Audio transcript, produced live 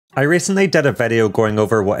I recently did a video going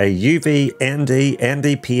over what a UV, ND,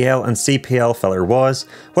 NDPL and CPL filter was,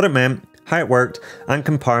 what it meant, how it worked, and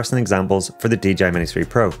comparison examples for the DJI Mini 3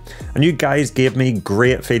 Pro. And you guys gave me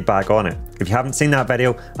great feedback on it. If you haven't seen that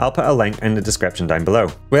video, I'll put a link in the description down below.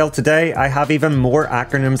 Well, today I have even more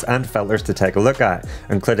acronyms and filters to take a look at,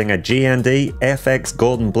 including a GND, FX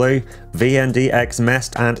Golden Blue,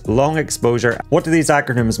 VNDXMIST, and long exposure. What do these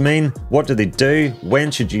acronyms mean? What do they do? When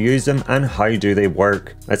should you use them? And how do they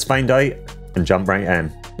work? Let's find out and jump right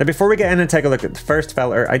in. Now before we get in and take a look at the first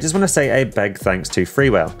filter, I just want to say a big thanks to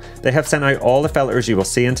Freewell. They have sent out all the filters you will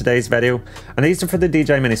see in today's video, and these are for the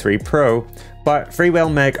DJI Mini 3 Pro, but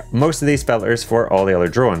Freewell make most of these filters for all the other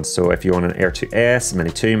drones. So if you own an Air 2S, Mini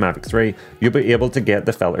 2, Mavic 3, you'll be able to get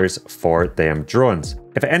the filters for them drones.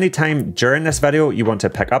 If at any time during this video you want to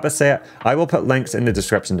pick up a set, I will put links in the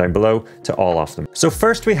description down below to all of them. So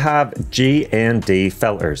first we have GND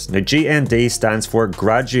filters. Now GND stands for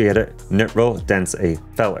Graduated Neutral Density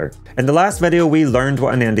Filter. In the last video we learned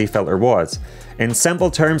what an ND filter was. In simple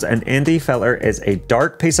terms, an ND filter is a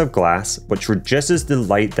dark piece of glass which reduces the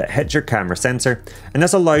light that hits your camera sensor, and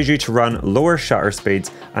this allows you to run lower shutter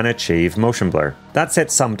speeds and achieve motion blur. That's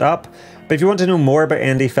it summed up. But if you want to know more about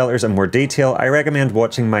ND filters in more detail, I recommend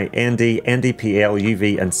watching my ND, NDPL,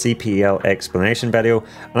 UV and CPL explanation video,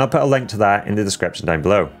 and I'll put a link to that in the description down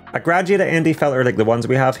below. A graduated ND filter like the ones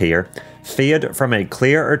we have here fade from a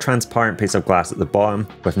clear or transparent piece of glass at the bottom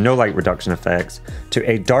with no light reduction effects to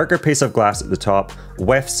a darker piece of glass at the top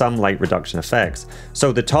with some light reduction effects.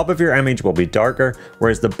 So the top of your image will be darker,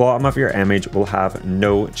 whereas the bottom of your image will have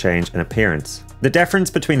no change in appearance. The difference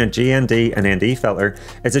between a GND and ND filter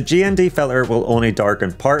is a GND filter will only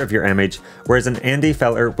darken part of your image, whereas an ND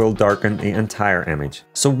filter will darken the entire image.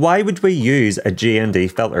 So why would we use a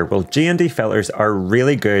GND filter? Well, GND filters are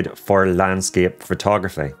really good for landscape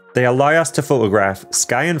photography. They allow us to photograph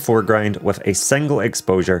sky and foreground with a single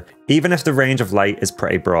exposure, even if the range of light is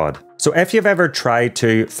pretty broad. So if you've ever tried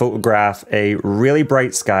to photograph a really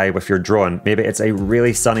bright sky with your drone, maybe it's a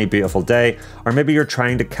really sunny, beautiful day, or maybe you're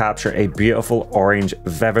trying to capture a beautiful orange,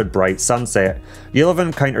 vivid, bright sunset, you'll have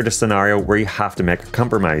encountered a scenario where you have to make a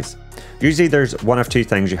compromise. Usually there's one of two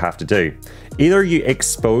things you have to do. Either you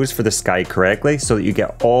expose for the sky correctly so that you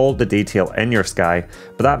get all the detail in your sky,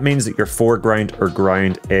 but that means that your foreground or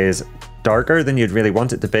ground is darker than you'd really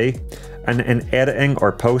want it to be. And in editing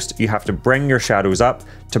or post, you have to bring your shadows up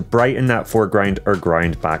to brighten that foreground or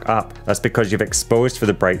ground back up. That's because you've exposed for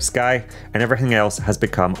the bright sky and everything else has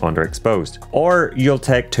become underexposed. Or you'll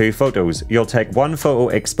take two photos. You'll take one photo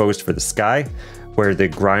exposed for the sky, where the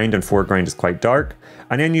ground and foreground is quite dark,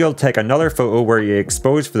 and then you'll take another photo where you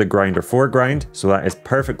expose for the ground or foreground, so that is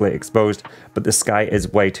perfectly exposed, but the sky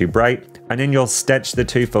is way too bright, and then you'll stitch the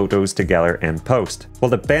two photos together in post.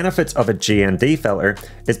 Well, the benefits of a GND filter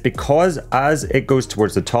is because as it goes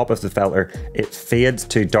towards the top of the filter, it fades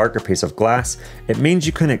to a darker piece of glass. It means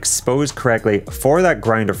you can expose correctly for that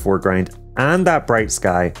ground or foreground and that bright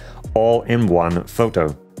sky all in one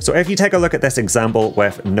photo. So if you take a look at this example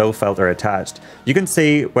with no filter attached, you can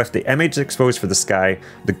see with the image exposed for the sky,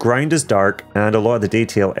 the ground is dark and a lot of the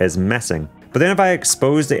detail is missing. But then if I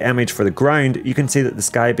expose the image for the ground, you can see that the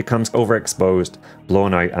sky becomes overexposed,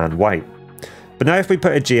 blown out and white. But now if we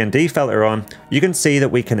put a GND filter on, you can see that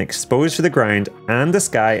we can expose for the ground and the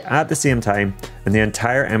sky at the same time, and the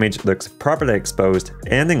entire image looks properly exposed,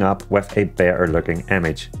 ending up with a better looking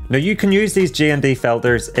image. Now you can use these GND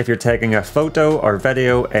filters if you're taking a photo or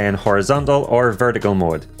video in horizontal or vertical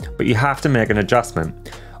mode, but you have to make an adjustment.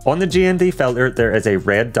 On the GND filter there is a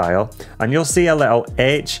red dial, and you'll see a little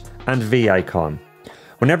H and V icon.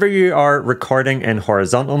 Whenever you are recording in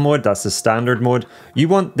horizontal mode, that's the standard mode, you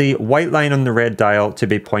want the white line on the red dial to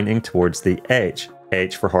be pointing towards the H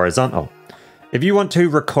for horizontal. If you want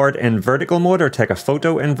to record in vertical mode or take a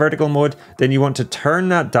photo in vertical mode, then you want to turn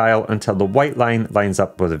that dial until the white line lines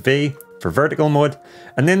up with a V for vertical mode,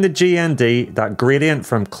 and then the GND, that gradient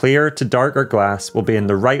from clear to darker glass, will be in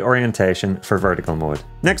the right orientation for vertical mode.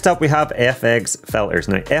 Next up we have FX filters.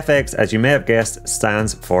 Now FX, as you may have guessed,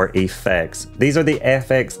 stands for effects. These are the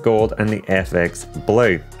FX Gold and the FX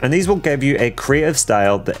Blue, and these will give you a creative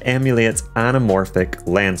style that emulates anamorphic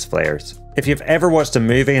lens flares. If you've ever watched a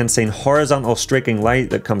movie and seen horizontal streaking light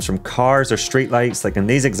that comes from cars or street lights, like in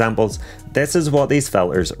these examples, this is what these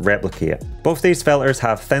filters replicate. Both these filters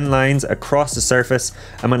have thin lines across the surface,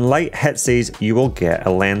 and when light hits these, you will get a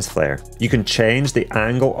lens flare. You can change the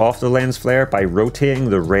angle of the lens flare by rotating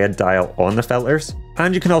the red dial on the filters.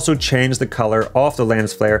 And you can also change the color of the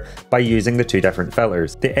lens flare by using the two different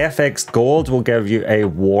filters. The FX Gold will give you a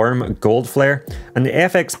warm gold flare, and the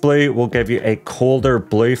FX Blue will give you a colder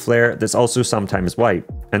blue flare that's also sometimes white.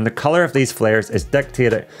 and the color of these flares is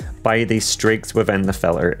dictated by the streaks within the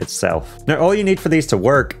filter itself. Now all you need for these to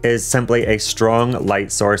work is simply a strong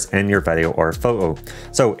light source in your video or photo.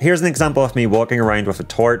 So here's an example of me walking around with a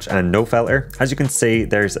torch and no filter. As you can see,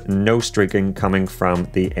 there's no streaking coming from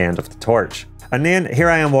the end of the torch. And then here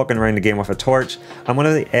I am walking around the game with a torch and one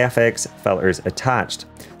of the FX filters attached.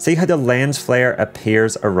 See how the lens flare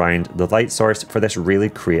appears around the light source for this really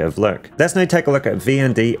creative look. Let's now take a look at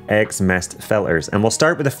VNDXMIST filters, and we'll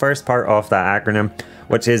start with the first part of that acronym,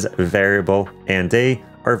 which is variable ND,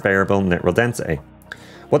 or variable nitrile density.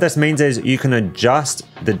 What this means is you can adjust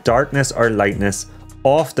the darkness or lightness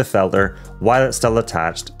of the filter while it's still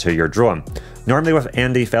attached to your drone. Normally with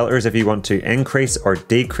ND filters, if you want to increase or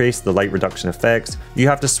decrease the light reduction effects, you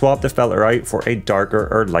have to swap the filter out for a darker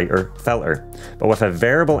or lighter filter. But with a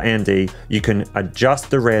variable ND, you can adjust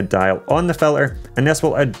the red dial on the filter, and this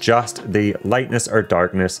will adjust the lightness or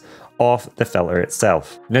darkness of the filter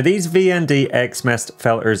itself. Now these VNDXMIST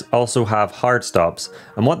filters also have hard stops,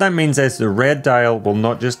 and what that means is the red dial will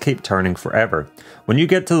not just keep turning forever. When you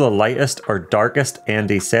get to the lightest or darkest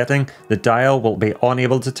ND setting, the dial will be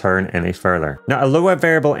unable to turn any further. Now although a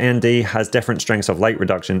variable ND has different strengths of light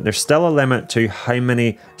reduction, there's still a limit to how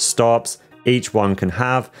many stops each one can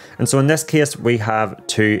have, and so in this case we have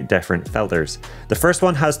two different filters. The first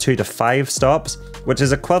one has 2 to 5 stops, which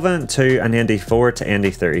is equivalent to an ND4 to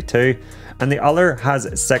ND32, and the other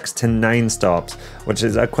has 6 to 9 stops, which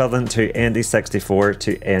is equivalent to ND64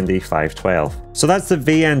 to ND512. So that's the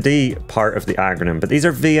VND part of the acronym, but these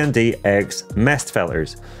are VNDXMIST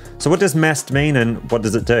filters. So what does MIST mean and what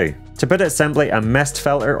does it do? To put it simply, a MIST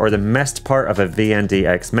filter, or the MIST part of a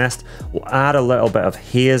VNDXMIST, will add a little bit of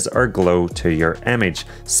haze or glow to your image,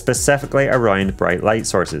 specifically around bright light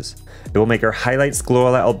sources. It will make your highlights glow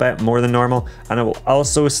a little bit more than normal, and it will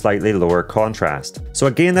also slightly lower contrast. So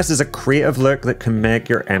again, this is a creative look that can make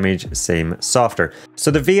your image seem softer.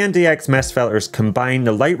 So the VNDXMIST filters combine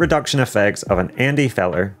the light reduction effects of an ND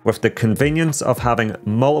filter with the convenience of having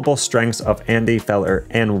multiple strengths of ND filter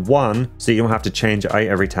in one, so you don't have to change it out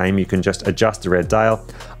every time, you can just adjust the red dial,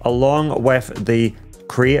 along with the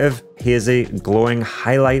creative, hazy, glowing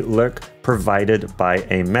highlight look provided by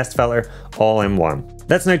a mist filter all in one.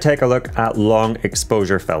 Let's now take a look at long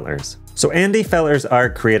exposure filters. So ND filters are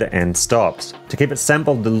created in stops. To keep it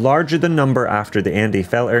simple, the larger the number after the ND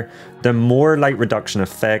filter, the more light reduction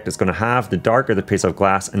effect it's going to have, the darker the piece of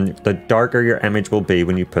glass, and the darker your image will be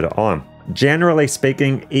when you put it on. Generally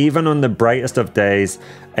speaking, even on the brightest of days,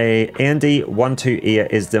 a ND128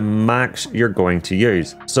 is the max you're going to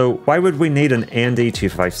use. So why would we need an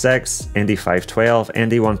ND256, ND512,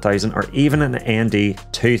 ND1000, or even an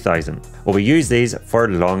ND2000? Well, we use these for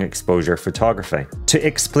long exposure photography. To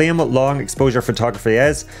explain what long exposure photography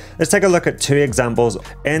is, let's take a look at two examples.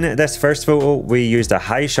 In this first photo, we used a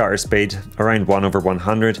high shutter speed, around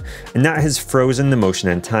 1/100, and that has frozen the motion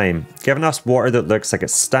in time, giving us water that looks like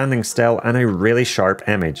it's standing still and a really sharp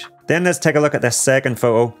image. Then let's take a look at this second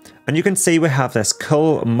photo, and you can see we have this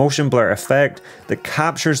cool motion blur effect that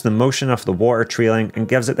captures the motion of the water trailing and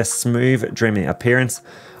gives it this smooth, dreamy appearance,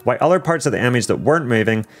 while other parts of the image that weren't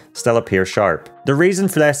moving still appear sharp. The reason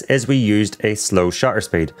for this is we used a slow shutter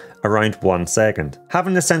speed, around 1 second.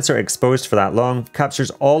 Having the sensor exposed for that long captures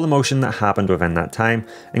all the motion that happened within that time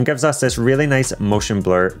and gives us this really nice motion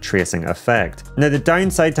blur tracing effect. Now the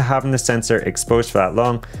downside to having the sensor exposed for that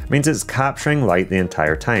long means it's capturing light the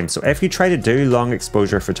entire time. So if you try to do long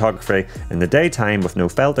exposure photography in the daytime with no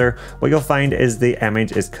filter, what you'll find is the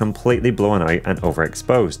image is completely blown out and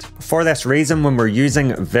overexposed. For this reason, when we're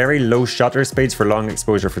using very low shutter speeds for long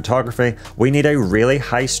exposure photography, we need a really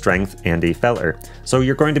high strength ND filter. So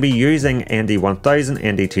you're going to be using ND1000,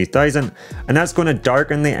 ND2000, and that's going to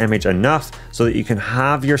darken the image enough so that you can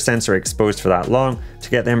have your sensor exposed for that long to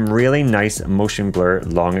get them really nice motion blur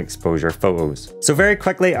long exposure photos. So very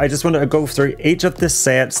quickly, I just wanted to go through each of the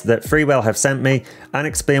sets that Freewell have sent me and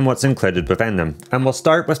explain what's included within them. And we'll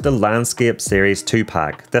start with the Landscape Series 2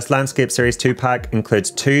 pack. This Landscape Series 2 pack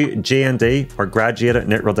includes 2 GND or graduated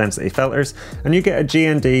nitrile density filters, and you get a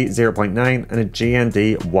GND 0.9 and a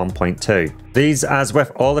GND 1.2. These, as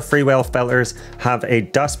with all the Freewell filters, have a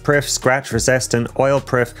dust-proof, scratch-resistant,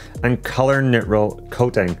 oil-proof, and color-neutral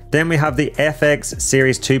coating. Then we have the FX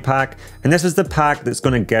Series 2 pack, and this is the pack that's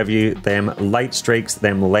going to give you them light streaks,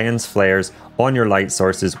 them lens flares on your light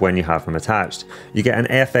sources when you have them attached. You get an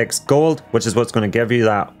FX Gold, which is what's going to give you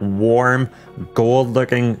that warm,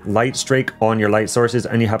 gold-looking light streak on your light sources,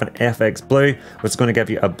 and you have an FX Blue, which is going to give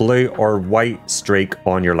you a blue or white streak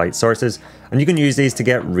on your light sources. And you can use these to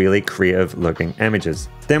get really creative looking images.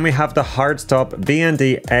 Then we have the hardstop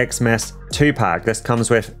VNDXMIST 2 pack. This comes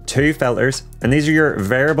with 2 filters, and these are your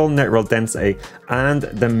variable natural density and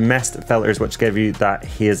the mist filters, which give you that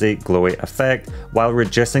hazy glowy effect while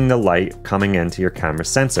reducing the light coming into your camera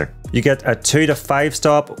sensor. You get a 2 to 5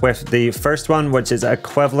 stop with the first one, which is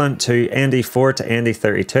equivalent to ND4 to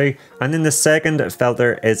ND32, and then the second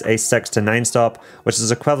filter is a 6 to 9 stop, which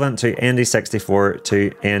is equivalent to ND64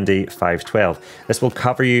 to ND512. This will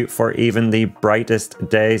cover you for even the brightest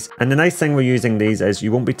days, and the nice thing with using these is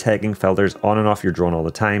you won't be taking filters on and off your drone all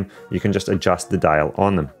the time. You can just adjust the dial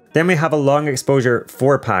on them. Then we have a long exposure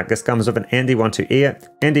 4 pack. This comes with an ND128,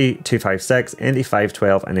 ND256,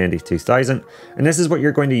 ND512 and ND2000, and this is what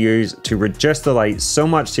you're going to use to reduce the light so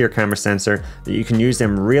much to your camera sensor that you can use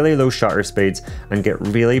them really low shutter speeds and get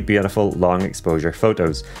really beautiful long exposure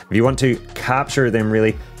photos. If you want to capture them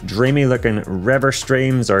really dreamy looking river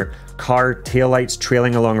streams or car taillights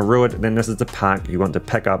trailing along a road, then this is the pack you want to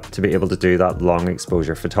pick up to be able to do that long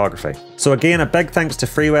exposure photography. So again, a big thanks to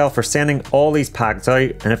Freewell for sending all these packs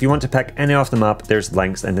out, and if you want to pick any of them up, there's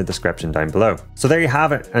links in the description down below. So there you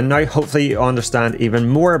have it, and now hopefully you understand even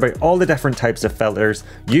more about all the different types of filters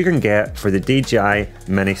you can get for the DJI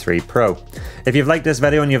Mini 3 Pro. If you've liked this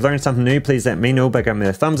video and you've learned something new, please let me know by giving me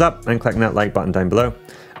a thumbs up and clicking that like button down below.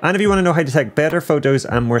 And if you want to know how to take better photos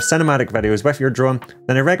and more cinematic videos with your drone,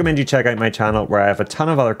 then I recommend you check out my channel where I have a ton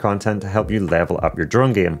of other content to help you level up your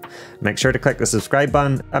drone game. Make sure to click the subscribe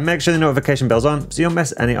button and make sure the notification bell's on so you don't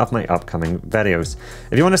miss any of my upcoming videos.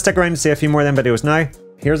 If you want to stick around and see a few more of them videos now,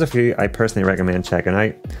 here's a few I personally recommend checking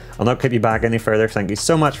out. I'll not keep you back any further. Thank you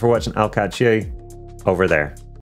so much for watching. I'll catch you over there.